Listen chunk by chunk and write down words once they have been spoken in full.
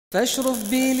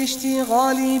فاشرف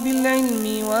بالاشتغال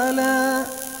بالعلم ولا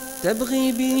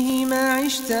تبغي به ما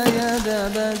عشت يا ذا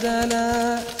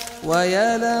بدلا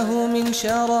ويا له من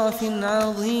شرف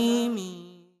عظيم.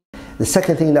 The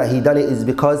second thing that he done it is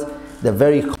because the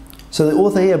very... So the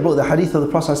author here brought the hadith of the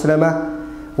Prophet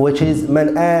ﷺ, which is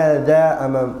من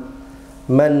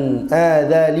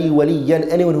آذى لي وليا,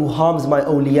 anyone who harms my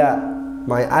awliya,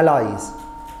 my allies,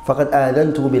 فقد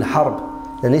آذنته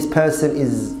بالحرب, then this person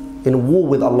is in war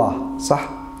with Allah. صح?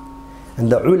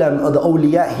 And the ulama or the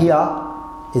awliya here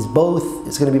is both,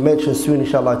 it's going to be mentioned soon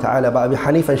inshallah ta'ala, by Abu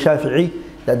Hanifa and Shafi'i,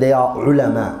 that they are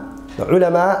ulama. The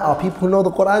ulama are people who know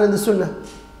the Quran and the Sunnah.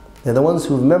 They're the ones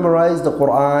who've memorized the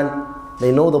Quran,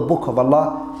 they know the book of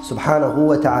Allah subhanahu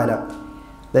wa ta'ala.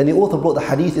 Then the author brought the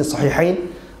hadith in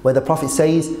Sahihain where the Prophet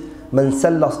says, Man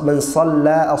salla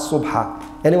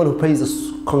as-subha, anyone who prays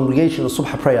the congregation of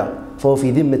subha prayer, for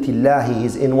fi dhimmatillahi, he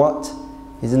is in what?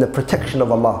 He's in the protection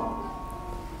of Allah.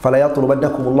 فَلَا يَطْلُبَنَّكُمُ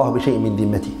اللَّهُ بِشَيْءٍ مِّن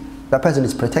ذِمَّتِهِ. That person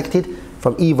is protected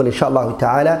from evil inshaAllah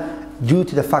ta'ala due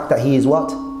to the fact that he is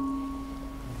what?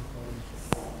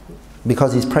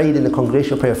 Because he's prayed in the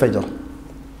congregational prayer of Fajr.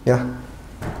 Yeah?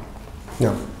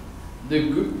 Yeah.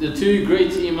 The two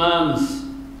great Imams,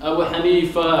 Abu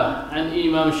Hanifa and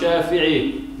Imam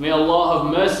Shafi'i, may Allah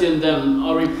have mercy on them,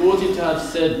 are reported to have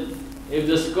said, if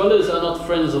the scholars are not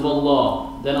friends of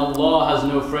Allah, then Allah has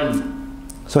no friend.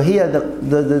 So here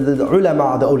the ulama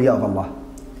are the awliya of Allah.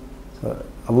 So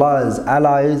Allah's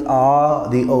allies are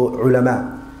the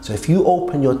ulama. So if you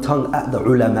open your tongue at the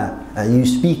ulama and you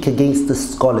speak against the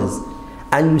scholars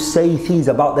and you say things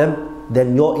about them,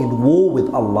 then you're in war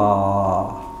with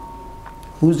Allah.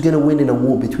 Who's going to win in a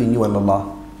war between you and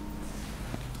Allah?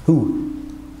 Who?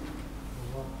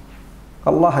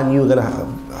 Allah and you are going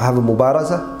to have a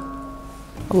mubaraza?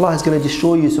 Allah is going to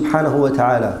destroy you subhanahu wa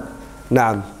ta'ala.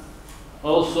 Naam.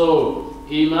 Also,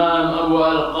 Imam Abu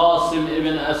al-Qasim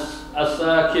ibn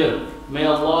Asakir, may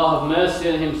Allah have mercy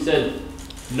on him, said,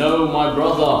 know, my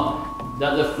brother,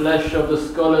 that the flesh of the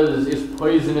scholars is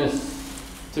poisonous.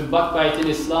 To backbite in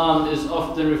Islam is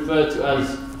often referred to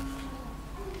as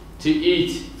to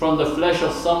eat from the flesh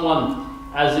of someone,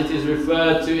 as it is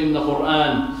referred to in the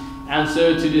Quran. And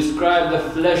so to describe the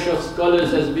flesh of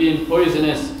scholars as being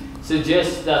poisonous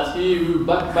suggests that he who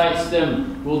backbites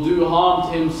them will do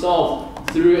harm to himself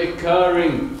through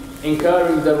incurring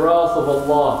the wrath of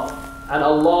Allah. And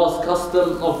Allah's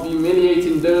custom of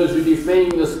humiliating those who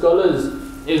defame the scholars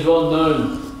is well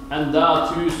known, and that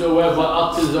whosoever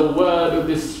utters a word of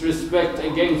disrespect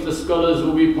against the scholars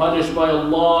will be punished by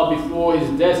Allah before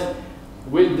his death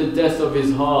with the death of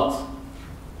his heart.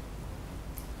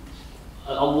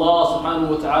 Allah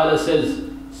subhanahu wa ta'ala says,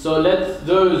 so let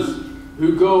those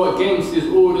who go against his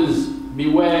orders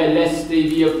beware lest they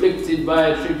be afflicted by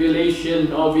a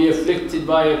tribulation or be afflicted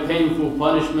by a painful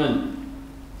punishment.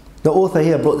 The author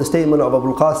here brought the statement of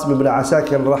Abu ibn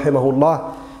Asakir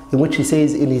rahimahullah, in which he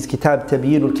says in his kitab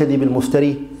At-Tibyaan al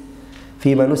Muftari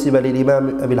فيما نسب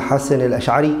للإمام أبي الحسن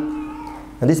الأشعري.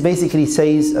 And this basically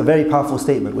says a very powerful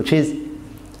statement, which is,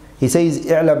 he says,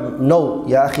 اعلم, know,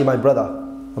 ya akhi, my brother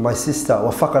and my sister,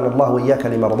 وفقنا الله وإياك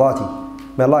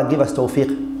لمرضاتي. May Allah give us tawfiq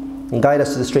and guide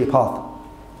us to the straight path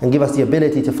and give us the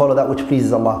ability to follow that which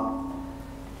pleases Allah.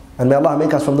 And may Allah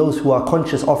make us from those who are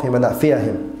conscious of Him and that fear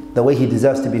Him the way He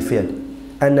deserves to be feared.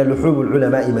 أن لحوم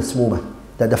العلماء مسمومة,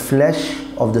 that the flesh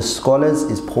of the scholars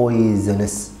is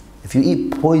poisonous. If you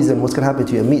eat poison, what's going to happen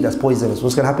to you? A meat that's poisonous,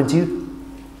 what's going to happen to you?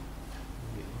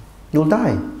 You'll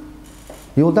die.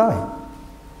 You'll die.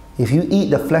 If you eat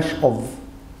the flesh of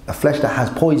a flesh that has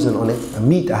poison on it, a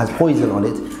meat that has poison on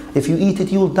it, if you eat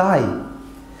it, you'll die.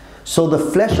 So the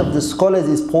flesh of the scholars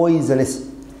is poisonous.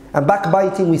 And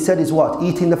backbiting, we said, is what?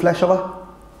 Eating the flesh of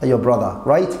your brother,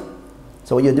 right?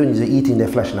 So what you're doing is you're eating their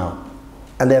flesh now.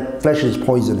 And their flesh is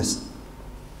poisonous.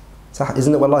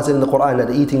 Isn't it what Allah said in the Quran,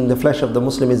 that eating the flesh of the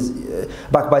Muslim is,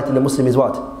 backbiting the Muslim is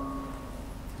what?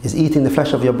 Is eating the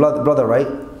flesh of your brother, right?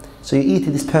 So you eat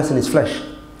this person's flesh.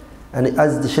 And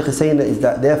as the Shaykh is saying, is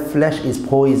that their flesh is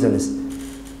poisonous.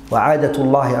 وَعَادَةُ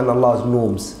اللَّهِ and Allah's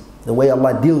norms. The way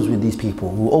Allah deals with these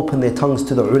people who open their tongues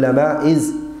to the ulama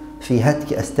is في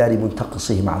هتك أستار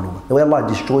منتقصه معلومة. The way Allah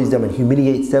destroys them and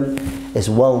humiliates them is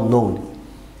well known.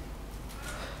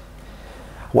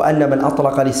 وأن من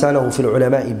أطلق لسانه في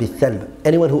العلماء بالثلب.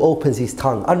 Anyone who opens his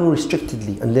tongue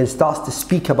unrestrictedly and then starts to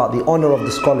speak about the honor of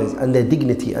the scholars and their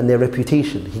dignity and their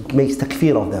reputation, he makes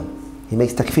takfir of them. He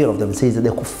makes takfir of them and says that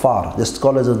they're kuffar, the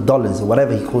scholars are dollars, or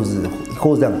whatever he calls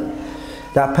them.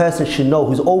 That person should know,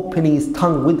 who's opening his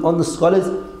tongue on the scholars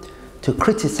to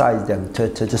criticize them,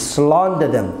 to slander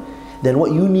them, then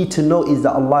what you need to know is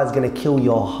that Allah is going to kill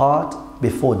your heart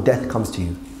before death comes to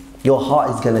you. your heart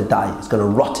is going to die, it's going to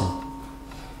rotten.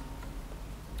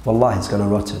 Wallahi, it's going to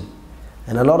rotten.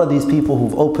 And a lot of these people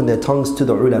who've opened their tongues to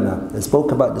the ulama and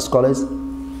spoke about the scholars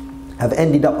have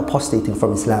ended up apostating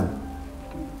from Islam.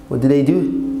 What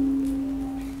do?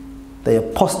 They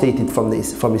apostated from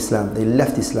Islam. They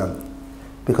left Islam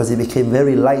because it became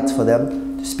very light for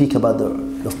them to speak about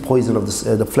the poison of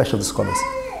the flesh of the scholars.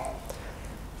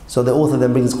 So the author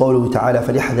then brings قوله تعالى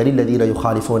فَلْيَحْذَرِ الَّذِينَ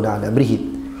يُخَالِفُونَ عَنْ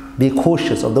أَمْرِهِ. Be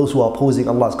cautious of those who are opposing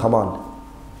Allah's command.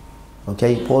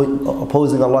 Okay,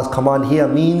 opposing Allah's command here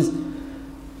means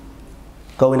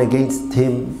going against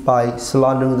Him by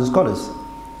slandering the scholars.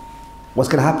 What's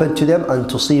going to happen to them? أَن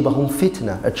تُصِيبَهُمْ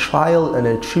فِتْنَةً. A trial and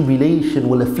a tribulation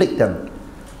will afflict them.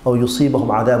 Or يُصِيبَهُمْ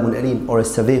عَذَابٌ أَلِيمٌ. Or a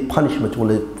severe punishment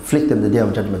will afflict them the day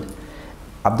of judgment.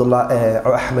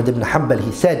 Ahmad ibn Hanbal,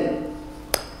 he said,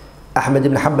 Ahmad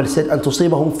ibn Hanbal said, أَن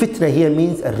تُصِيبَهُمْ فِتْنَةً here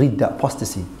means a ridda,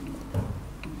 apostasy.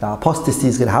 The apostasy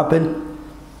is going to happen.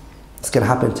 It's going to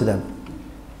happen to them.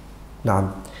 نعم.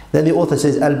 Then the author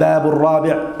says, الباب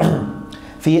الرابع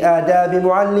في آداب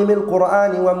معلم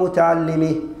القرآن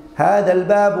ومتعلمه. هذا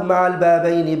الباب مع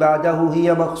البابين بعده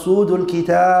هي مقصود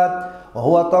الكتاب،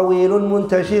 وهو طويل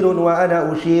منتشر،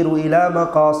 وأنا أشير إلى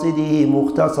مقاصده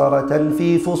مختصرة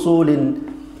في فصول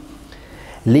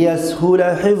ليسهل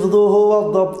حفظه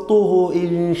وضبطه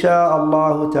إن شاء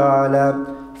الله تعالى.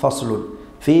 فصل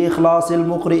في إخلاص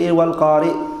المقرئ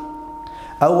والقارئ.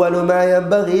 أول ما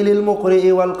ينبغي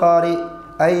للمقرئ والقارئ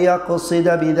أن يقصد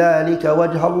بذلك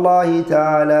وجه الله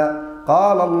تعالى.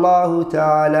 قال الله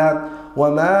تعالى: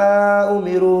 وما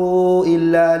أمروا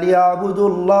إلا ليعبدوا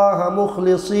الله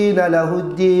مخلصين له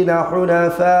الدين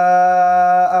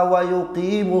حنفاء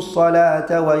ويقيموا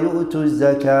الصلاة ويؤتوا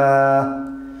الزكاة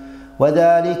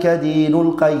وذلك دين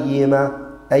القيمة،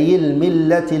 أي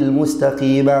الملة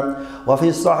المستقيمة. وفي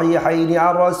الصحيحين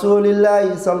عن رسول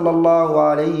الله صلى الله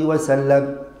عليه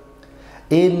وسلم: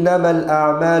 إنما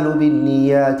الأعمال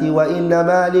بالنيات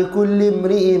وإنما لكل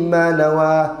امرئ ما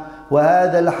نواه.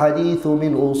 وهذا الحديث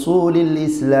من أصول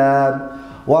الإسلام.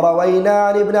 وروينا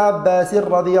عن ابن عباس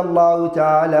رضي الله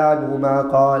تعالى عنهما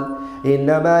قال: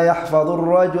 إنما يحفظ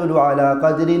الرجل على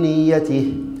قدر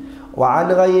نيته.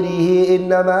 وعن غيره: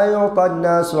 إنما يعطى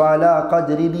الناس على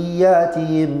قدر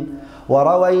نياتهم.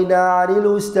 وروينا عن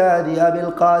الأستاذ أبي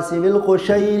القاسم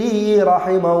القشيري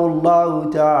رحمه الله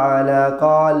تعالى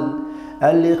قال: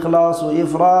 الإخلاص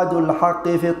إفراد الحق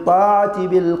في الطاعة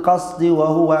بالقصد،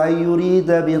 وهو أن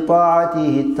يريد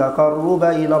بطاعته التقرب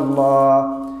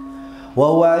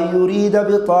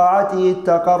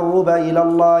إلى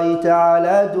الله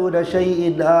تعالى دون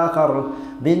شيء آخر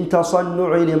من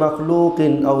تصنع لمخلوق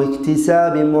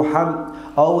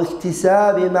أو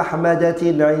اكتساب محمدة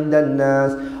عند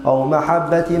الناس أو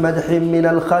محبة مدح من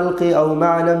الخلق أو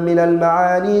معنى من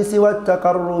المعاني سوى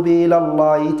التقرب إلى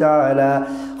الله تعالى.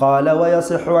 قال: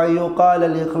 ويصح أن يقال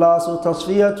الإخلاص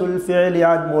تصفية الفعل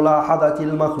عن ملاحظة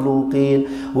المخلوقين.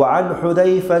 وعن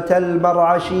حذيفة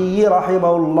المرعشي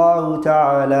رحمه الله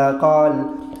تعالى قال: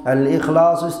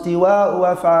 الإخلاص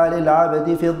استواء أفعال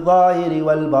العبد في الظاهر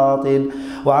والباطن.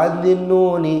 وعن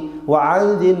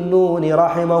ذي النون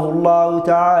رحمه الله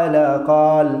تعالى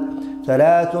قال: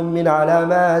 ثلاث من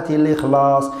علامات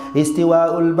الإخلاص: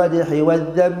 استواء المدح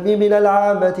والذم من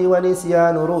العامة،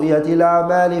 ونسيان رؤية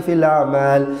الأعمال في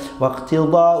الأعمال،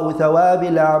 واقتضاء ثواب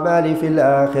الأعمال في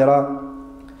الآخرة.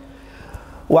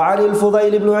 وعن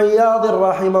الفضيل بن عياض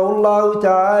رحمه الله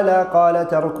تعالى قال: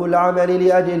 ترك العمل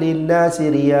لأجل الناس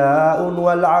رياء،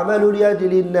 والعمل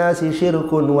لأجل الناس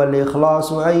شرك،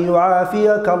 والإخلاص أن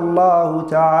يعافيك الله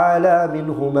تعالى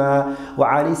منهما.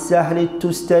 وعن السهل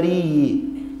التستري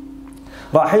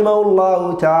رحمه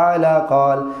الله تعالى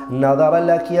قال: نظر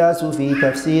الأكياس في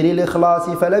تفسير الإخلاص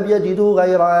فلم يجدوا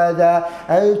غير هذا،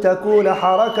 أن تكون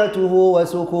حركته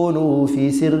وسكونه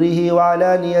في سره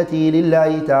وعلانيته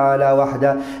لله تعالى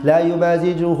وحده، لا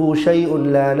يمازجه شيء،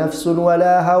 لا نفس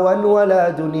ولا هوى ولا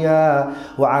دنيا.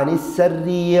 وعن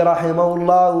السري رحمه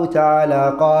الله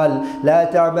تعالى قال: لا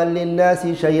تعمل للناس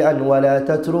شيئا ولا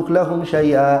تترك لهم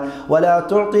شيئا، ولا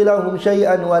تعطي لهم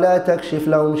شيئا ولا تكشف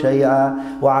لهم شيئا.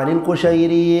 وعن القشيري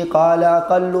قال: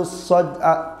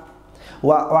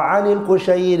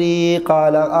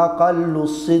 أقل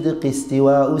الصدق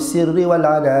استواء السر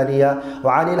والعلانية.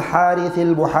 وعن الحارث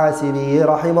المحاسبي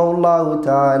رحمه الله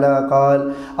تعالى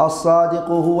قال: الصادق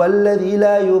هو الذي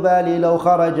لا يبالي لو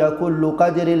خرج كل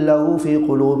قدر له في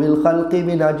قلوب الخلق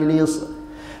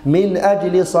من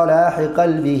أجل صلاح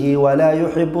قلبه، ولا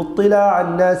يحب اطلاع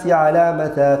الناس على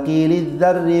مثاقيل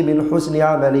الذر من حسن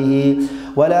عمله،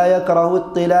 ولا يكره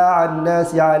اطلاع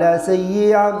الناس على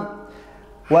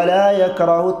ولا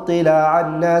يكره اطلاع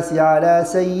الناس على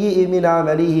سيء من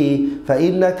عمله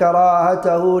فإن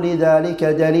كراهته لذلك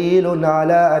دليل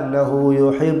على أنه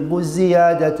يحب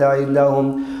الزيادة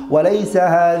عندهم وليس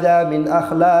هذا من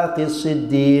أخلاق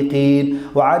الصديقين.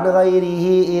 وعن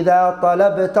غيره إذا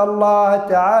طلبت الله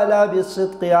تعالى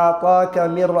بالصدق أعطاك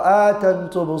مرآة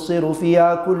تبصر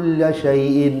فيها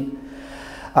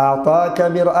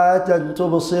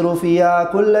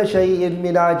كل شيء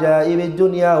من عجائب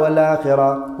الدنيا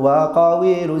والآخرة.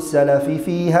 وأقاويل السلف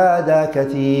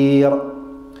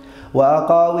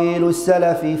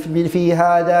في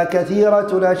هذا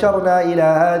كثيرة نشرنا إلى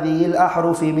هذه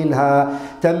الأحرف منها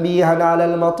تنبيها على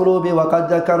المطلوب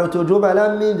وقد ذكرت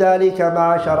جملا من ذلك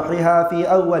مع شرحها في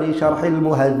أول شرح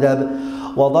المهذب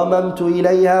وضممت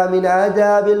إليها من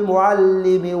آداب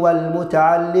المعلم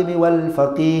والمتعلم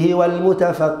والفقيه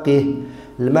والمتفقه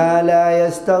ما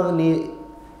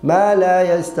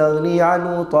لا يستغني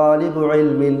عنه طالب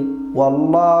علم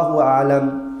والله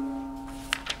أعلم.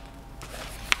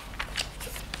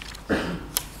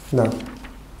 نعم.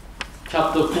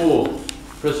 Chapter 4.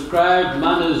 Prescribed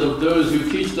manners of those who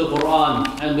teach the Quran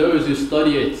and those who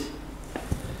study it.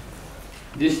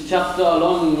 This chapter,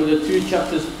 along with the 2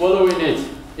 chapters following it,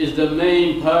 is the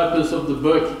main purpose of the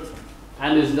book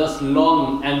and is thus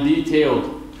long and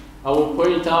detailed. I will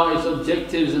point out its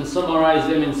objectives and summarize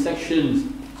them in sections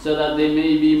so that they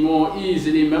may be more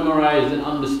easily memorized and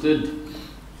understood.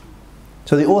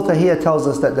 So the author here tells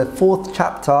us that the 4th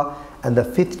chapter and the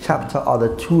 5th chapter are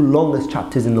the 2 longest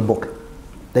chapters in the book.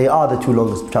 They are the 2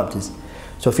 longest chapters.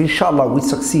 So if inshallah we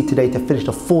succeed today to finish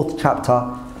the 4th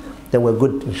chapter, then we're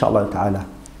good inshallah ta'ala.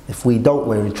 If we don't,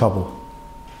 we're in trouble.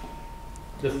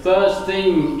 The first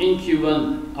thing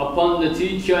incumbent upon the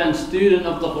teacher and student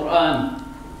of the Quran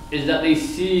is that they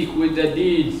seek with their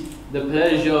deeds the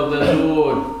pleasure of the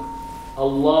Lord.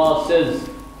 Allah says,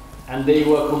 and they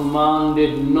were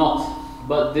commanded not,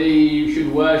 but they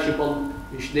should worship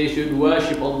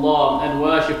Allah and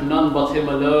worship none but Him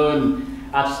alone,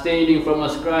 abstaining from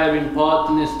ascribing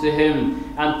partners to Him,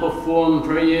 and perform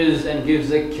prayers and give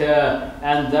zakah,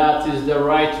 and that is the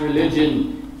right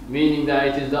religion, meaning that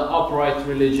it is the upright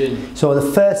religion. So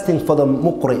the first thing for the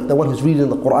muqri, the one who's reading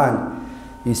the Quran,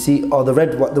 you see, or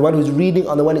the one who's reading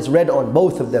and the one it's read on,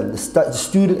 both of them, the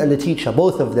student and the teacher,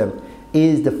 both of them,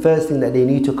 is the first thing that they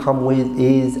need to come with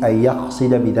is أَن يَقْصِدَ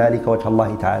بِذَلِكَ وَجْهَ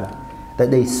اللَّهِ تَعَالَى,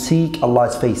 that they seek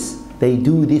Allah's face. They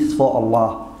do this for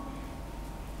Allah.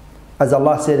 As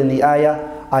Allah said in the ayah,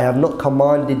 I have not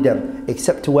commanded them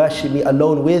except to worship me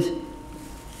alone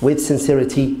with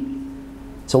sincerity.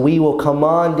 So we were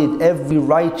commanded every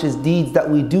righteous deeds that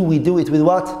we do it with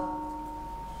what?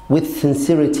 With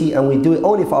sincerity, and we do it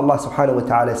only for Allah subhanahu wa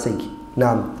ta'ala's sake.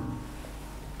 Naam.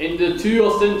 In the 2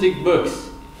 authentic books,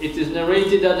 it is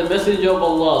narrated that the Messenger of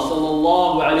Allah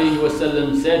sallallahu alayhi wa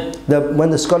sallam said, when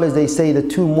the scholars they say the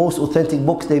 2 most authentic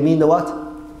books, they mean the what?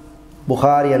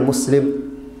 Bukhari and Muslim.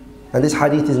 And this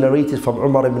hadith is narrated from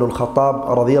Umar ibn al-Khattab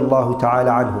radiyallahu ta'ala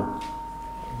anhu.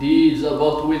 Deeds are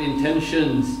bought with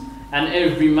intentions, and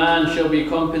every man shall be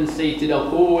compensated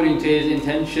according to his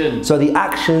intention. So the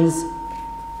actions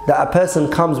that a person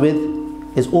comes with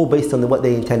is all based on what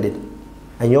they intended,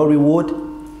 and your reward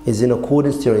is in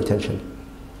accordance to your intention.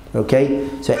 Okay,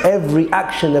 so every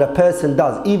action that a person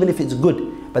does, even if it's good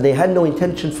but they had no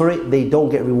intention for it, they don't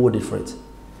get rewarded for it.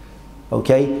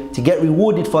 Okay, to get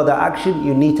rewarded for that action,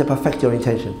 you need to perfect your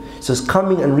intention. So it's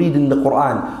coming and reading the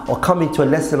Quran or coming to a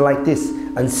lesson like this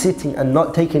and sitting and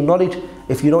not taking knowledge,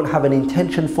 if you don't have an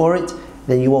intention for it,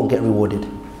 then you won't get rewarded.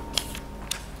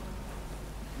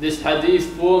 This hadith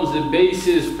forms the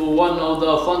basis for one of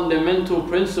the fundamental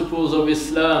principles of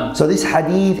Islam. So this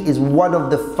hadith is one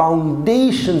of the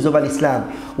foundations of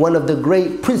Al-Islam, one of the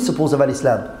great principles of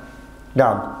Al-Islam.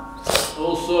 Now,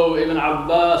 also Ibn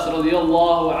Abbas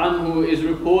radiallahu anhu is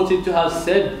reported to have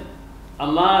said,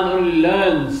 a man only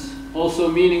learns, also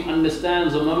meaning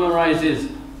understands or memorizes,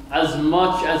 as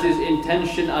much as his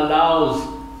intention allows.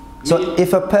 So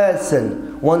if a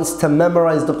person wants to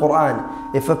memorize the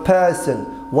Quran, if a person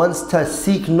wants to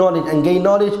seek knowledge and gain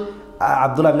knowledge,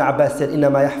 Abdullah ibn Abbas said,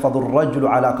 إِنَّمَا يَحْفَظُ الرَّجُلُ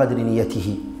عَلَى قَدْرِ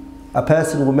نِيَّتِهِ. A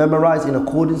person will memorize in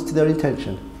accordance to their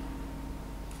intention.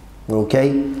 Okay?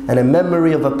 And a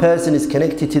memory of a person is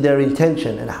connected to their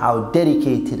intention and how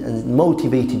dedicated and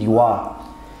motivated you are.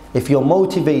 If you're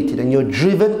motivated and you're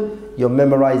driven, your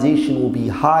memorization will be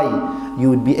high. You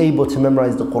would be able to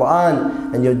memorize the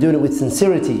Quran, and you're doing it with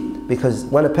sincerity, because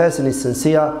when a person is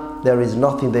sincere, there is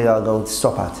nothing they are going to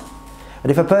stop at. But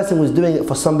if a person was doing it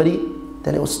for somebody,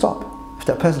 then it will stop. If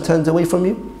that person turns away from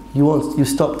you, you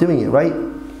stop doing it, right?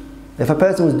 If a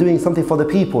person was doing something for the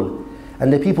people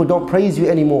and the people don't praise you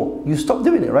anymore, you stop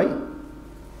doing it, right?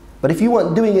 But if you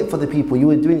weren't doing it for the people, you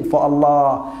were doing it for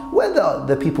Allah, whether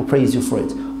the people praise you for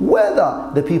it,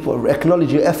 whether the people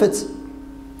acknowledge your efforts,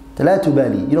 لا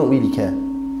تبالي, you don't really care.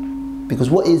 Because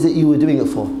what is it you were doing it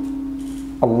for?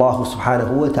 Allah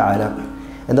subhanahu wa ta'ala.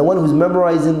 And the one who's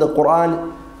memorizing the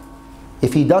Quran,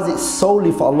 if he does it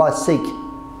solely for Allah's sake,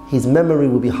 his memory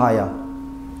will be higher.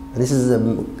 And this is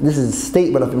a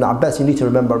statement of Ibn Abbas you need to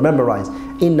memorize.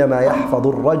 إِنَّمَا يَحْفَظُ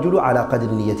الرَّجُلُ عَلَى قَدْرِ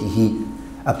نِيَّتِهِ.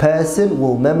 A person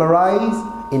will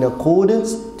memorize in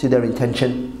accordance to their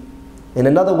intention. In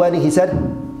another wording he said,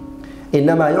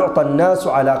 إِنَّمَا يُعْطَى النَّاسُ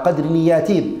عَلَى قَدْرِ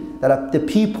نِيَّاتِهِمْ. That the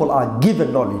people are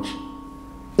given knowledge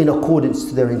in accordance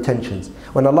to their intentions.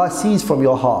 When Allah sees from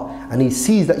your heart and He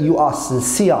sees that you are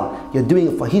sincere, you're doing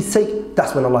it for His sake,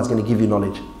 that's when Allah is going to give you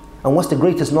knowledge. And what's the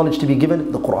greatest knowledge to be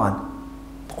given? The Quran.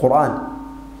 The Quran.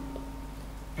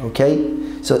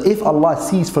 Okay? So if Allah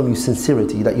sees from you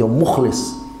sincerity, that you're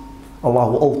mukhlis,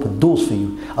 Allah will open doors for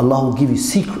you. Allah will give you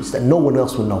secrets that no one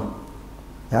else will know.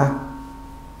 Yeah?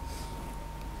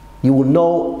 You will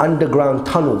know underground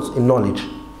tunnels in knowledge,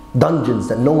 dungeons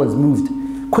that no one's moved,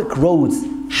 quick roads,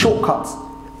 shortcuts.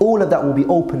 All of that will be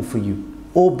open for you.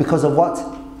 All because of what?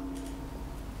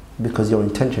 Because your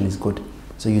intention is good.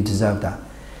 So you deserve that.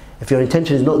 If your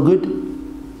intention is not good,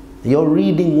 you're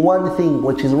reading one thing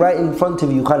which is right in front of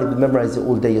you, you can't even memorize it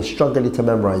all day. You're struggling to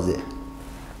memorize it.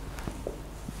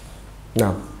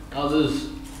 Now, others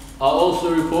are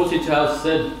also reported to have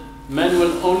said, men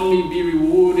will only be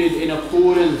rewarded in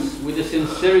accordance with the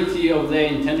sincerity of their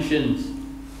intentions.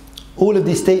 All of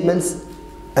these statements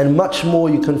and much more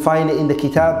you can find it in the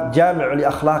kitab جامع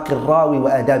لأخلاق الراوي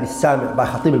وآداب السامع by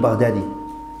Khatib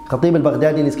al-Baghdadi. Khatib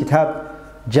al-Baghdadi in his kitab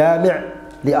جامع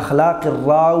لأخلاق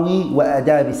الراوي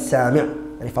وآداب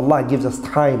السامع. And if Allah gives us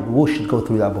time, we should go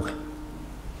through that book.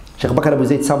 Sheikh Bakr Abu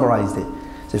Zayd summarized it.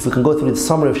 So if we can go through the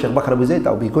summary of Sheikh Bakr Abu Zayd,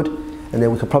 that would be good. And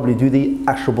then we could probably do the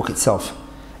actual book itself.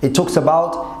 It talks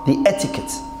about the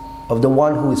etiquette of the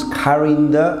one who is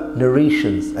carrying the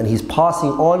narrations and he's passing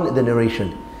on the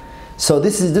narration. So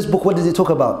this book, what does it talk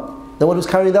about? The one who's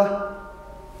carrying the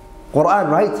Quran,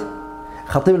 right?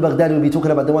 Khatib al-Baghdadi will be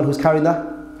talking about the one who's carrying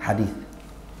the Hadith.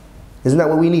 Isn't that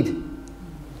what we need?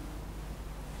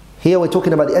 Here we're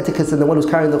talking about the etiquettes and the one who's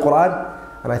carrying the Quran.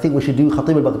 And I think we should do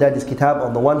Khatib al-Baghdadi's kitab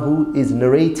on the one who is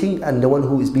narrating and the one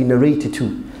who is being narrated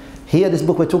to. Here, this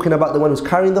book, we're talking about the one who's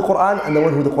carrying the Quran and the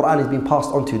one who the Quran is being passed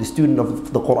on to, the student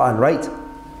of the Quran, right?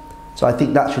 So I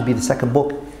think that should be the second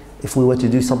book if we were to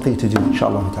do something to do,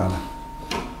 inshaAllah ta'ala.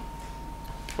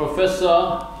 Professor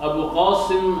Abu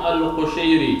Qasim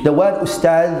al-Qushayri. The word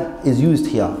Ustadh is used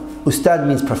here. Ustadh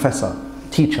means professor,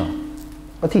 teacher.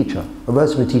 A teacher, a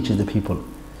person who teaches the people.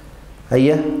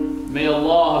 May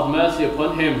Allah have mercy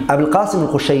upon him. Abul Qasim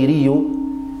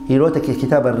al-Qushayri, he wrote a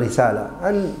kitab al-Risala,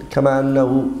 and kama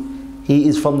annahu, he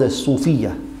is from the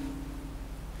Sufiya.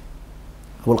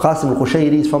 Abul Qasim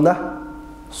al-Qushayri is from the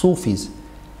Sufis.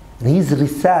 And his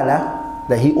Risala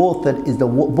that he authored is the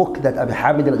book that Abu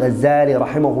Hamid al-Ghazali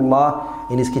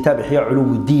rahimahullah in his kitab Ihya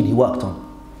Ulumuddin he worked on.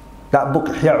 That book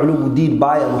Ihya Ulumuddin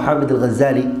by Abu Hamid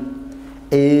al-Ghazali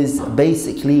is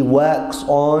basically works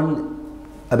on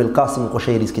Abul Qasim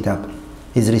al-Qushayri's kitab,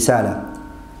 his Risala.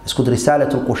 It's called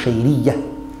Risalat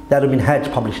al-Qushayriyah. Darul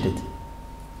Minhaj published it.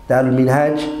 Darul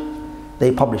Minhaj,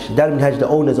 they published it. Darul Minhaj, the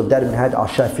owners of Darul Minhaj are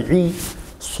Shafi'i,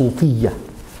 Sufiyya,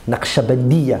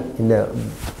 Naqshbandiyya in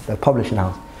the publishing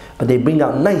house. But they bring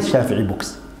out nice Shafi'i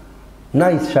books.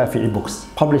 Nice Shafi'i books.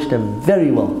 Publish them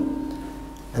very well.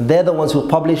 And they're the ones who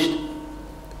published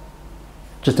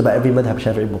just about every madhab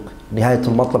Shafi'i book.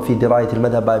 Nihayatul Matlab fi Dirayat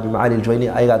al-Madhab by Ma'ali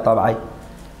al-Juwayni, Ayga Taba'i.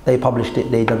 They published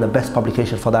it, they done the best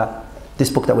publication for that.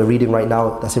 This book that we're reading right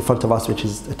now, that's in front of us, which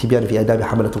is At-Tibyaan fi Adabi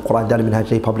Hamalat al-Quran, Darul Minhaj,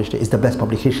 they published it. It's the best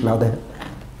publication out there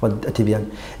for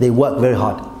At-Tibyaan. They work very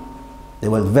hard. They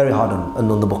work very hard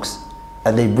on the books.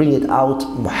 And they bring it out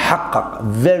muhaqqaq,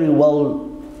 very well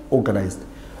organized,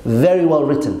 very well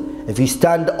written. If you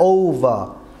stand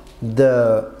over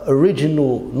the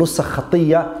original Nusakh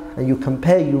Khatiyya and you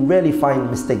compare, you rarely find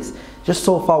mistakes. Just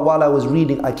so far while I was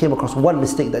reading, I came across one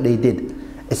mistake that they did.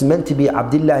 It's meant to be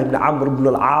Abdullah ibn Amr ibn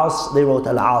al-As. They wrote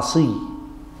al-Asi.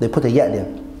 They put a ya there.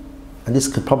 And this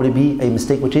could probably be a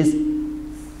mistake which is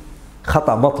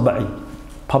khata matba'i.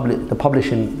 The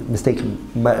publishing mistake,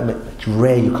 it's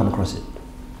rare you come across it.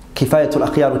 Kifayatul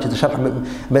Akhyar, which is the Sharh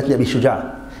Matn Abi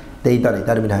Shuja'. They done it,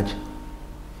 Darul Minhaj.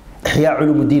 Ihya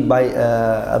Ulumuddin by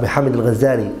Abu Hamid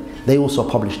al-Ghazali. They also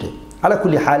published it. Ala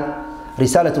kulli hal,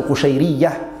 Risalat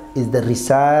al-Qushayriyah is the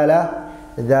Risala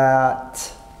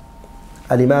that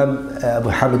Al-Imam Abu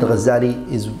Hamid al-Ghazali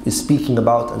is speaking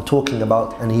about and talking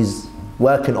about and he's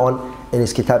working on in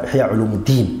his kitab Ihya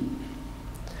Ulumuddin.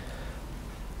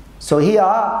 So here,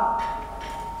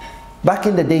 back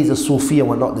in the days of Sufiya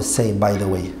were not the same, by the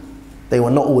way. They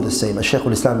were not all the same, as Shaykh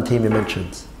al-Islam Taymiyyah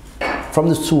mentions. From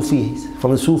the Sufis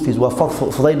were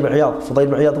Fudayl ibn Iyad. Fudayl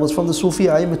ibn Iyad was from the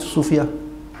Sufiya, A'immatu Sufiya.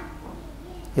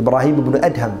 Ibrahim ibn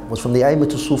Adham was from the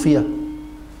A'immatu Sufiya.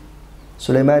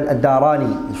 Sulaiman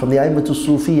al-Darani is from the A'immatu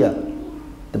Sufiya.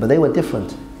 But they were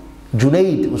different.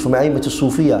 Junaid was from the A'immatu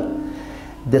Sufiya.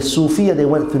 The Sufiya, they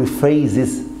went through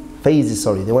phases.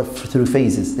 They went through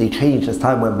phases. They changed as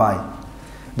time went by.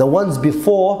 The ones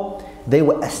before, they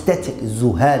were aesthetic,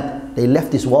 zuhad. They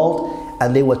left this world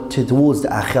and they were towards the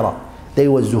akhirah. They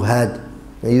were zuhad.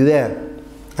 Are you there?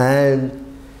 And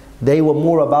they were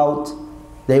more about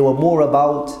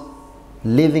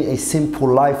living a simple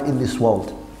life in this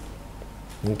world.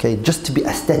 Okay, just to be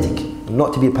aesthetic,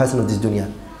 not to be a person of this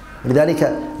dunya.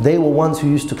 They were ones who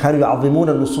used to carry يعظمون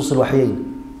النصوص الوحيين.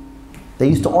 They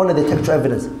used to honor the textual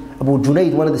evidence. Abu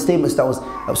Junaid, one of the statements that was,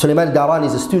 Sulaiman al-Darani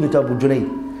is a student of Abu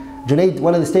Junaid. Junaid,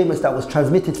 one of the statements that was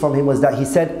transmitted from him was that he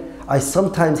said, I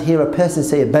sometimes hear a person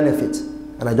say a benefit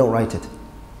and I don't write it.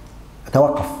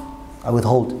 Tawaqqaf, I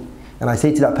withhold. And I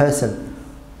say to that person,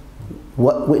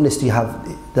 what witness do you have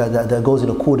that goes in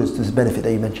accordance to this benefit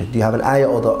that you mentioned? Do you have an ayah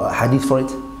or the hadith for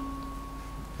it?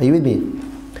 Are you with me?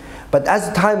 But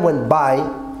as time went by,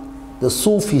 the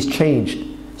Sufis changed,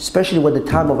 especially when the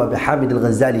time of Abu Hamid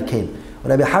al-Ghazali came.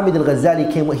 When Abu Hamid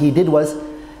al-Ghazali came, what he did was,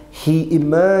 he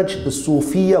emerged the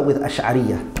Sufiya with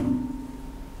Ash'ariyah.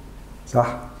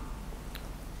 Sah?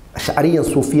 Ash'ariyah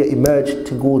and Sufiya emerged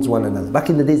towards one another. Back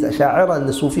in the days, Ash'ariyah and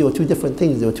the Sufiya were two different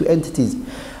things, they were two entities.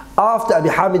 After Abu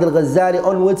Hamid al-Ghazali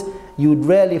onwards, you would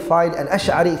rarely find an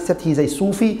Ash'ari except he's a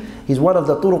Sufi. He's one of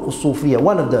the Turuq al-Sufiyya,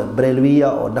 one of the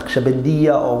Brelwiyya or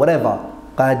Naqshbandiyya or whatever,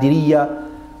 Qadiriyya,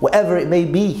 whatever it may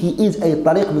be, he is a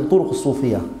Tariq min Turuq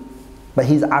al-Sufiyya. But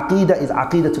his Aqidah is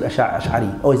Aqidatul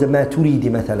Ash'ari, or he's a Maturidi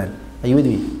mathalan. Are you with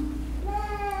me?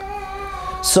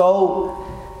 So,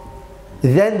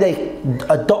 then they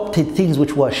adopted things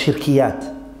which were shirkiyat,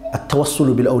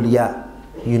 at-tawassulu bil-awliya,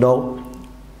 you know,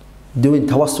 doing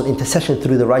tawassul, intercession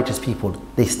through the righteous people.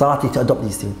 They started to adopt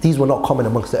these things. These were not common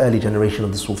amongst the early generation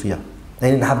of the Sufiya.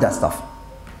 They didn't have that stuff.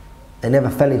 They never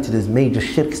fell into these major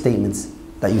shirk statements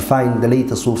that you find the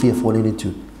later Sufiya falling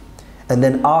into. And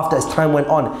then after, as time went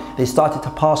on, they started to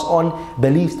pass on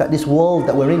beliefs that this world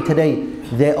that we're in today,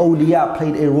 their awliya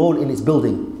played a role in its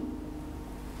building.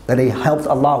 That they helped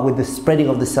Allah with the spreading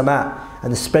of the sama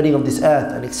and the spreading of this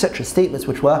earth and etc. Statements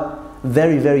which were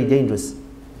very, very dangerous.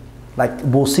 Like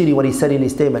Busiri, what he said in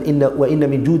his statement, وَإِنَّ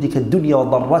مِن جُودِكَ الدُّنْيَا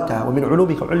وَضَرَّتَهَا وَمِنْ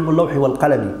عُلُومِكَ عِلْمُ اللَّوْحِ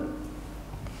وَالْقَلَمِ.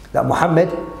 That Muhammad,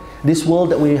 this world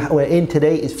that we're in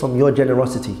today is from your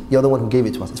generosity. You're the one who gave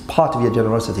it to us. It's part of your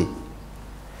generosity.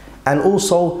 And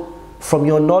also, from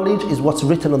your knowledge is what's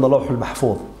written on the Lawh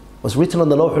al-Mahfuz. What's written on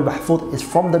the Lawh al-Mahfuz is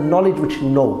from the knowledge which you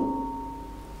know.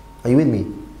 Are you with me?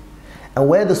 And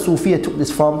where the Sufiya took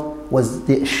this from was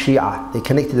the Shia. They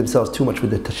connected themselves too much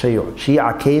with the Tashayyu'.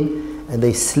 Shia came and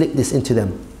they slipped this into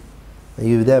them. Are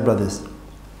you there, brothers?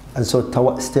 And so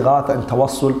istighatha and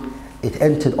tawassul, it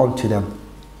entered onto them.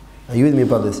 Are you with me,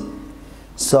 brothers?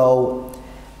 So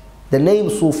the name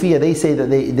Sufiya, they say that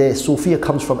the Sufiya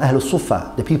comes from Ahlul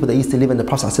Sufa, the people that used to live in the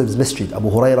Prophet's masjid, Abu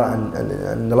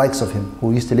Hurairah and the likes of him,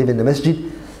 who used to live in the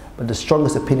masjid. But the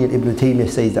strongest opinion, Ibn Taymiyyah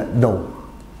says that no,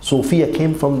 Sufiya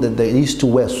came from they used to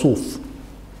wear suf.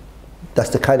 That's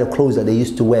the kind of clothes that they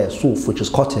used to wear, suf, which is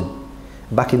cotton.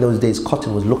 Back in those days,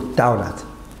 cotton was looked down at.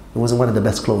 It wasn't one of the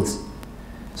best clothes.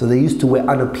 So they used to wear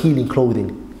unappealing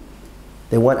clothing.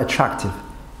 They weren't attractive.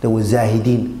 They were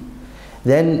zahideen.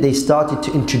 Then they started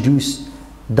to introduce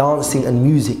dancing and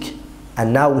music,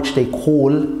 and now which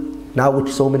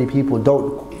so many people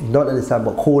don't understand,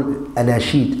 but call a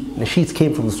nasheed. Nasheeds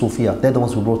came from the Sufiya. They're the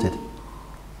ones who brought it.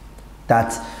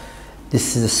 That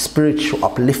this is a spiritual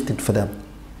uplifting for them.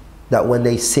 That when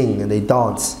they sing and they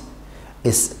dance,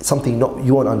 it's something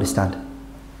you won't understand.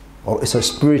 Or it's a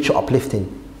spiritual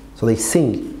uplifting. So they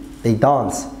sing, they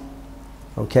dance.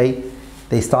 Okay?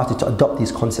 They started to adopt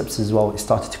these concepts as well. It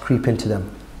started to creep into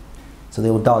them. So they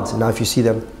will dance. And now if you see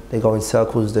them, they go in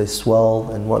circles, they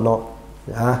swirl and whatnot.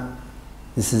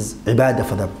 This is ibadah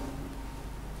for them.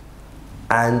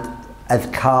 And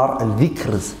adhkar and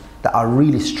dhikrs that are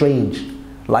really strange.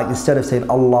 Like instead of saying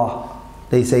Allah,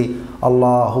 they say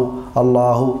Allahu,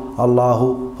 Allahu,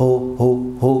 Allahu,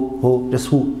 hu, just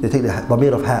hu. They take the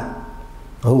dhamir of ha.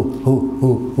 Hu.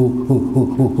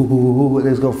 They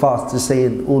just go fast, just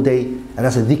saying all day, and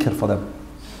that's a dhikr for them.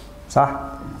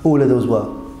 Sah? All of those were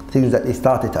things that they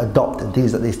started to adopt and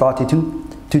things that they started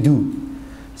to do.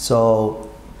 So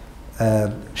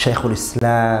Shaykh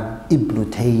al-Islam, Ibn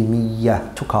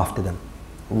Taymiyyah took after them.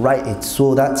 Right, it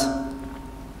saw that.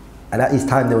 And at his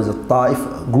time there was a Ta'if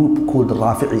group called the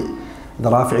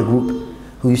Rafi'i group,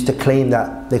 who used to claim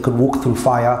that they could walk through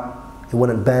fire, it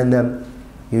wouldn't burn them.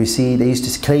 You see, they used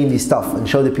to claim this stuff and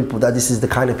show the people that this is the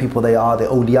kind of people they are, the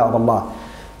awliya of Allah.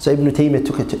 So Ibn Taymiyyah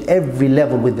took it to every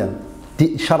level with them.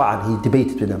 Shara'an, he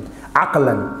debated with them.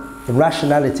 Aqlan, in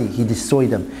rationality, he destroyed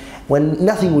them. When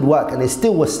nothing would work and they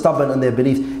still were stubborn on their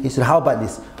beliefs, he said, how about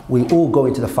this? We all go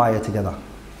into the fire together.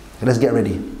 Let's get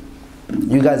ready.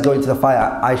 You guys go into the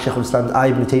fire, I, Shaykh al-Islam, I,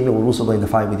 Ibn Taymiyyah, will also go in the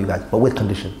fire with you guys, but with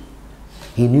condition.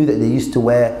 He knew that they used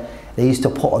to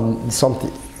put on some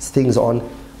things on,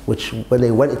 which when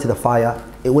they went into the fire,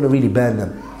 it wouldn't really burn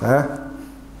them.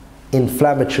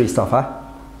 Inflammatory stuff,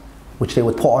 which they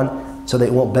would put on so that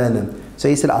it won't burn them. So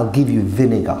he said, I'll give you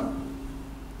vinegar.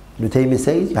 Ibn Taymiyyah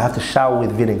says, you have to shower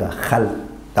with vinegar, khal.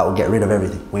 That will get rid of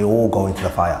everything. We all go into the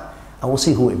fire. And we'll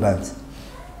see who it burns.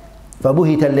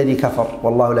 فَبُهِتَ الَّذِي كَفَرْ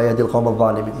وَاللَّهُ لَا يَهْدِي الْقَوْمَ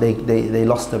الظَّالِمِينَ. They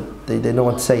lost them. They didn't know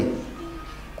what to say.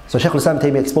 So Shaykh al-Islam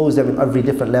Taymiyyah exposed them in every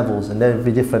different levels and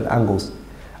every different angles.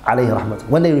 Alayhi rahmat.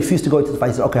 When they refused to go into the fire,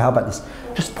 he said, okay, how about this?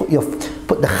 Just put the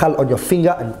khal on your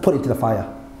finger and put it into the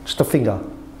fire. Just a finger.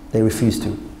 They refused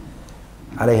to.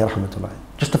 Alayhi rahmatullah.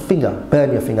 Just a finger.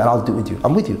 Burn your finger and I'll do it with you.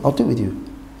 I'm with you. I'll do it with you.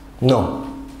 No.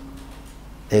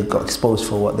 They got exposed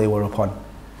for what they were upon.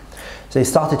 So they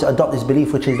started to adopt this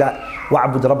belief, which is that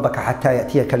وَعْبُدْ رَبَّكَ حَتَّى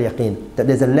يَأْتِيَكَ الْيَقِينَ. That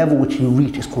there's a level which you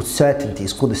reach, it's called certainty.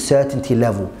 It's called the certainty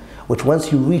level. Which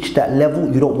once you reach that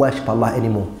level, you don't worship Allah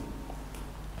anymore.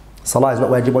 Salah is not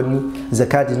wajib on you,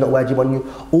 zakat is not wajib on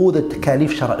you. All the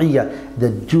takalif shar'iyya, the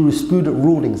jurisprudent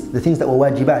rulings, the things that were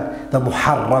wajibat, the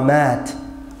muharramat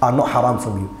are not haram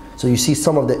from you. So you see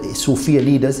some of the Sufiya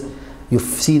leaders, you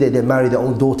see that they marry their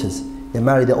own daughters, they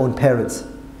marry their own parents.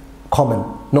 Common,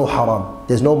 no haram.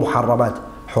 There's no muharramat.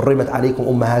 حُرِّمَتْ عَلَيْكُمْ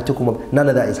أُمَّهَاتُكُمْ. None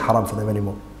of that is haram for them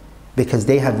anymore. Because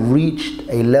they have reached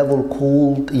a level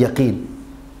called yaqeen.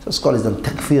 So scholars done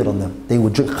takfir on them. They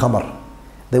would drink khamar.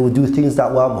 They would do things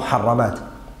that were muharramat.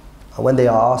 And when they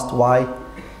are asked why,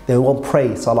 they won't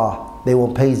pray salah. They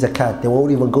won't pay zakat. They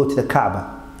won't even go to the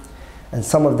Kaaba. And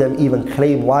some of them even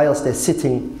claim whilst they're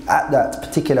sitting at that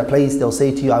particular place, they'll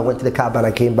say to you, I went to the Kaaba and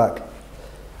I came back.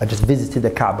 I just visited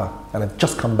the Kaaba and I've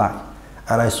just come back.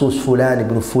 And I saw Fulan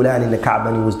ibn Fulan in the Kaaba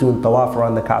and he was doing tawaf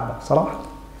around the Kaaba. Salah.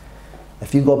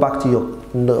 If you go back to your,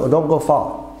 don't go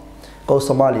far. Go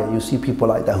Somalia, you see people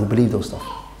like that who believe those stuff.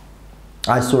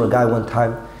 I saw a guy one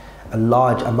time, a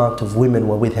large amount of women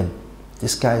were with him.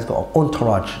 This guy's got an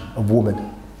entourage of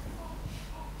women.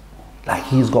 Like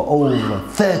he's got over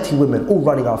 30 women all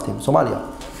running after him. Somalia.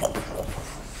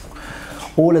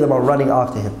 All of them are running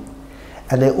after him.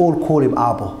 And they all call him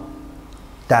Abu,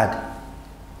 Dad.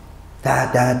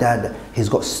 Dad, Dad, Dad. He's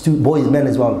got boys, men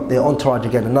as well. Their entourage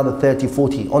again, another 30,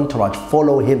 40 entourage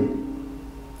follow him.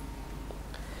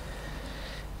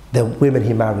 The women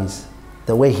he marries,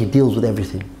 the way he deals with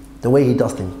everything, the way he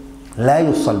does things. La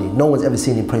yusalli. No one's ever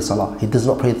seen him pray salah. He does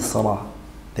not pray the salah.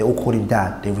 They all call him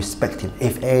Dad. They respect him.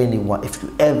 If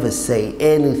you ever say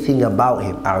anything about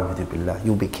him, a'udhu billah,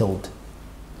 you'll be killed.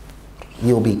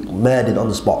 You'll be murdered on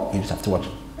the spot. You just have to watch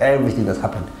everything that's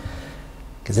happened.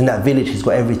 Because in that village, he's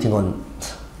got everything on.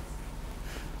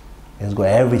 He's got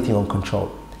everything on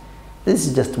control. This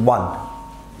is just one.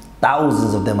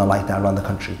 Thousands of them are like that around the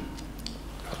country.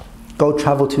 Go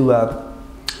travel to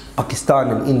Pakistan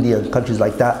and India and countries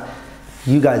like that.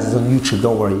 You guys is on YouTube,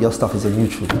 don't worry. Your stuff is on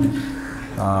YouTube.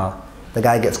 The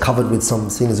guy gets covered with some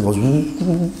things and goes.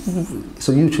 It's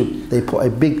on YouTube. They put a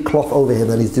big cloth over him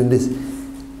and he's doing this.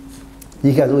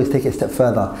 You guys always take it a step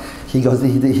further. He goes,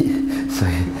 so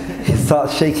he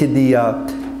starts shaking the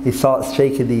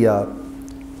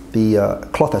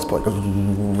cloth that's put.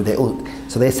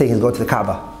 So they're saying he's going to the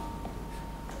Kaaba.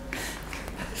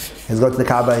 He's going to the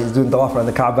Kaaba. He's doing tawaf around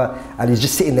the Kaaba, and he's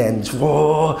just sitting there and just,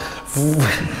 whoa.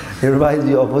 It reminds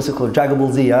me of what's it called, Dragon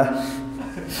Ball Z,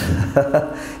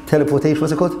 teleportation.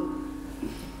 What's it called?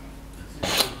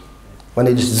 When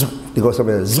they just zoop, they go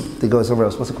somewhere else. Zoop, they go somewhere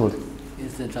else. What's it called?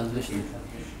 It's the transmission.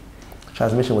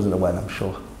 Transmission wasn't the word, I'm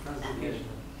sure.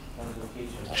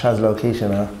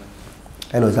 Translocation,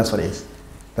 Anyways, that's what it is.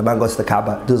 The man goes to the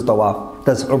Kaaba, does tawaf,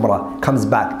 does umrah, comes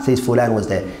back, says Fulan was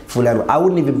there. Fulan. I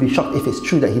wouldn't even be shocked if it's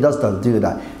true that he does do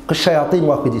that. Because shayateen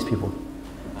work with these people.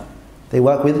 They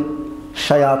work with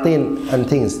shayateen and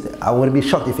things. I wouldn't be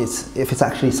shocked if it's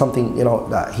actually something,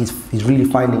 that he's really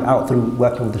finding out through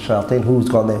working with the shayateen who's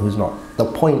gone there, who's not. The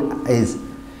point is,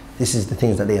 this is the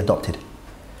things that they adopted.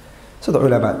 So the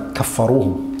ulama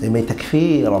kaffaruhum, they made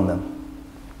takfir on them.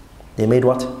 They made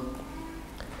what?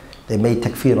 They made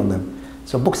takfir on them.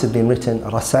 So books have been written,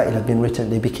 rasail have been written,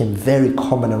 they became very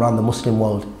common around the Muslim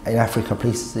world. In Africa,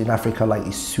 places in Africa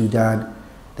like Sudan,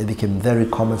 they became very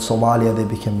common. Somalia, they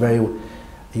became very,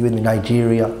 even in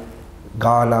Nigeria,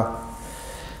 Ghana,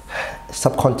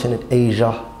 subcontinent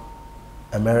Asia,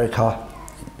 America.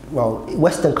 Well,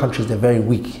 Western countries, they're very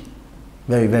weak.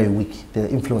 Very, very weak. Their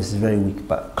influence is very weak.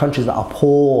 But countries that are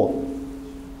poor,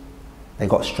 they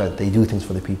got strength. They do things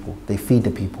for the people. They feed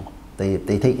the people. They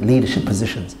take leadership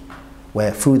positions where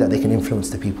through that they can influence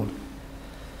the people.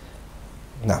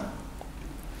 Now,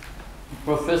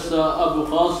 Professor Abu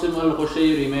Qasim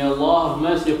al-Qushayri, may Allah have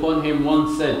mercy upon him,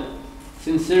 once said,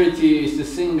 sincerity is to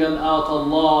single out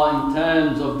Allah in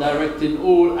terms of directing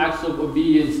all acts of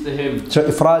obedience to Him. So,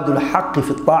 إفراد الحق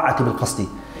في الطاعة بالقصد.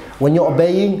 When you're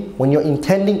obeying, when you're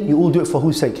intending, you all do it for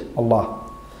whose sake? Allah.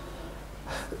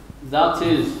 That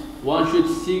is, one should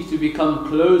seek to become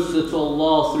closer to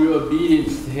Allah through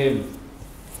obedience to Him,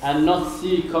 and not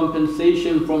seek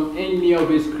compensation from any of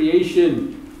His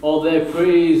creation, or their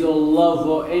praise or love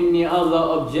or any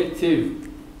other objective.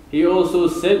 He also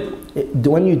said,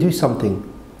 when you do something,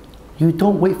 you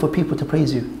don't wait for people to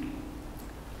praise you.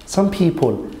 Some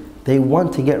people, they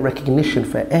want to get recognition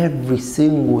for every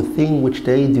single thing which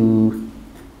they do.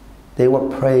 They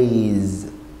want praise.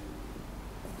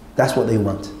 That's what they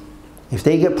want. If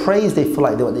they get praised, they feel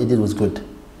like what they did was good.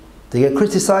 They get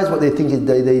criticized, what they think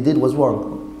they did was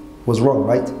wrong.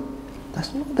 Right?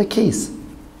 That's not the case.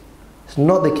 It's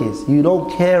not the case. You don't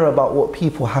care about what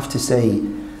people have to say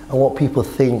and what people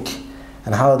think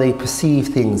and how they perceive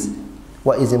things.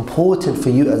 What is important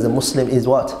for you as a Muslim is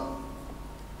what?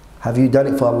 Have you done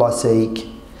it for Allah's sake?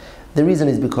 The reason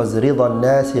is because رِضَى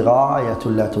النَّاسِ غَايَةٌ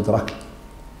لَا تُدْرَكْ.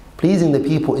 Pleasing the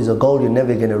people is a goal you're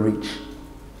never going to reach.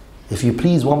 If you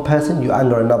please one person, you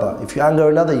anger another. If you anger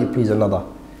another, you please another.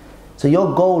 So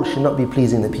your goal should not be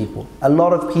pleasing the people. A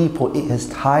lot of people, it has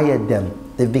tired them.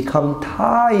 They've become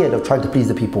tired of trying to please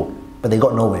the people, but they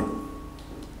got nowhere.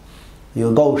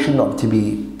 Your goal should not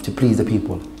be to please the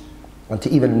people, and to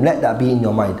even let that be in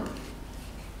your mind.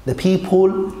 The people,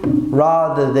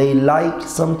 rather they like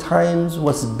sometimes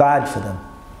what's bad for them.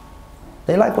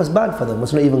 They like what's bad for them,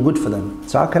 what's not even good for them.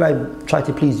 So how can I try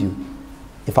to please you?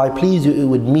 If I please you, it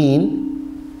would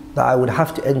mean that I would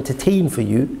have to entertain for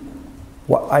you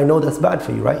what I know that's bad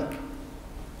for you, right?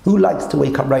 Who likes to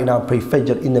wake up right now and pray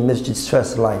Fajr in the masjid's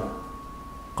first line?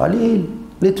 Qaleel,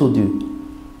 little do.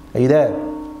 Are you there?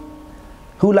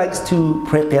 Who likes to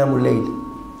pray Qiyamul Layl?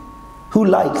 Who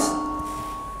likes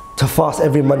to fast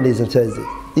every Mondays and Thursdays?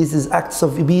 These is acts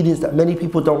of obedience that many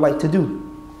people don't like to do.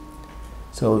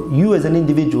 So you as an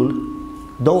individual,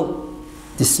 don't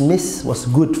dismiss what's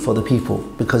good for the people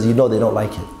because you know they don't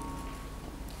like it.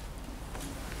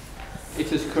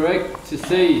 It is correct to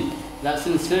say that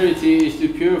sincerity is to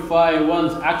purify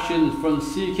one's actions from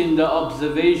seeking the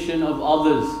observation of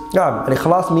others.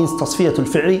 Al-Ikhlas means tasfiyatul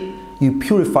fi'li. You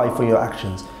purify from your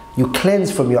actions. You cleanse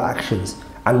from your actions.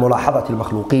 And mulahadatul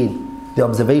makhluqeen, the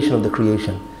observation of the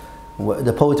creation.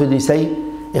 The poet will say,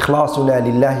 إخلاصنا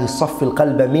لله صف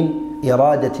القلب من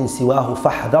إرادة سواه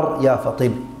فاحذر يا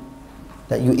فطب.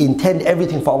 That you intend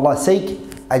everything for Allah's sake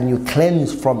and you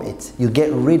cleanse from it. You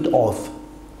get rid of.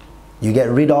 You get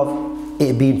rid of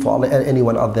it being for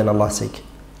anyone other than Allah's sake.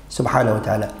 Subhanahu wa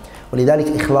ta'ala.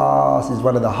 ولذلك ikhlas is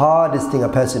one of the hardest thing a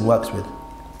person works with.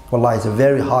 Wallahi, it's a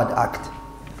very hard act.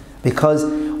 Because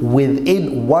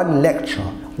within one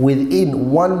lecture,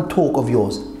 within one talk of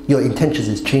yours, your intentions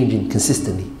is changing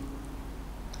consistently.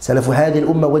 Salafu hadhihi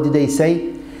al-ummah, what did they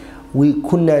say? We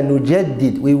kunna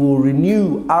nujaddid, we will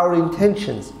renew our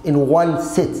intentions in one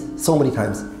sit so many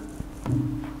times.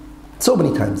 So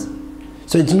many times.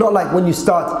 So it's not like when you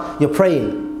start, you're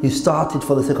praying, you started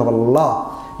for the sake of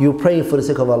Allah, you're praying for the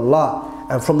sake of Allah,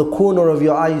 and from the corner of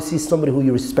your eye you see somebody who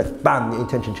you respect, bam, your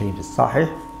intention changes. Sahih?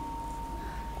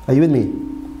 Are you with me?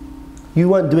 You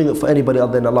weren't doing it for anybody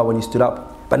other than Allah when you stood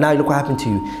up, but now look what happened to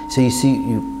you. So you see,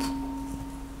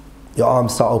 your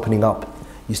arms start opening up,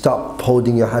 you start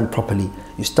holding your hand properly,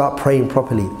 you start praying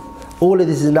properly. All of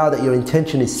this is now that your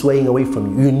intention is swaying away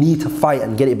from you. You need to fight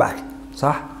and get it back.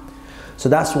 Sah? So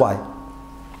that's why.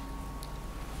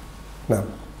 Now,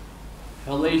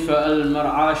 Khalifa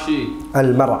al-Mar'ashi,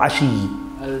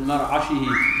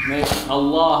 may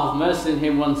Allah have mercy on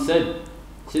him, once said,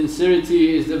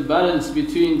 sincerity is the balance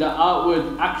between the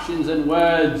outward actions and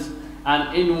words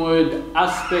and inward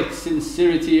aspect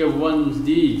sincerity of one's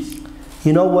deeds.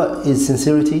 You know what is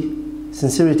sincerity?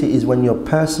 Sincerity is when your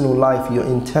personal life, your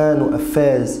internal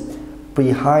affairs,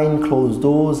 behind closed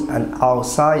doors and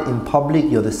outside in public,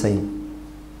 you're the same.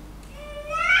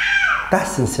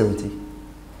 That's sincerity.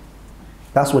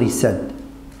 That's what he said.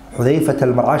 Hudayfah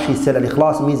al-Marashi said,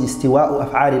 al-ikhlas means istiwa'u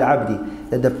af'ali al-abdi,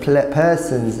 that the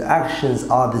person's actions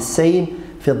are the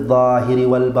same fi al-zahiri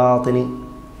wal-batini,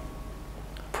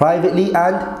 privately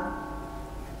and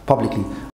publicly.